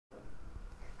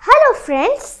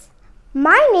friends,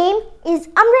 my name is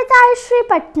Amritayshree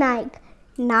Pattnaik.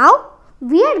 Now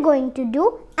we are going to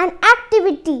do an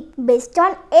activity based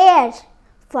on air.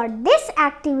 For this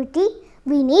activity,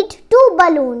 we need two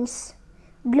balloons.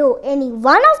 Blow any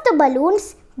one of the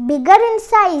balloons bigger in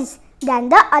size than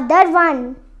the other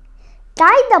one.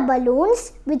 Tie the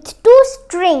balloons with two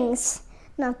strings.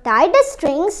 Now tie the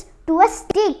strings to a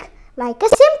stick like a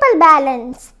simple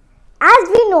balance. As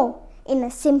we know, in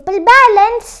a simple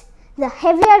balance, the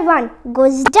heavier one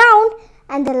goes down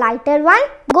and the lighter one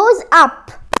goes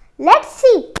up. Let's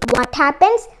see what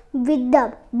happens with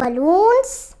the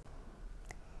balloons.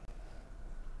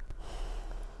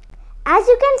 As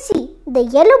you can see, the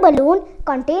yellow balloon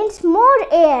contains more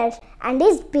air and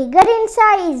is bigger in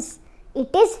size.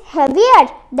 It is heavier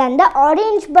than the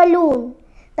orange balloon.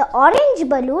 The orange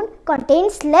balloon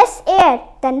contains less air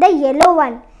than the yellow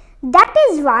one. That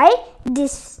is why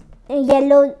this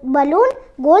yellow balloon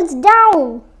goes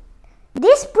down.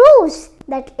 This proves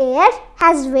that air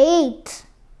has weight.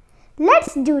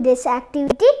 Let's do this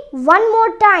activity one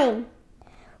more time.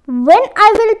 When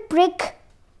I will prick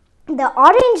the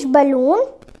orange balloon,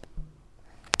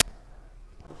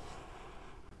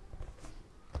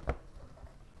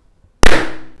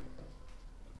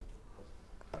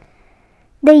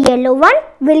 the yellow one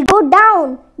will go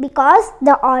down because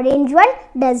the orange one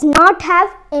does not have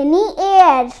any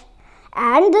air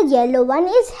and the yellow one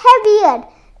is heavier.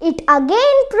 It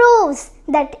again proves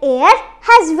that air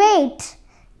has weight.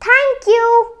 Thank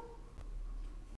you.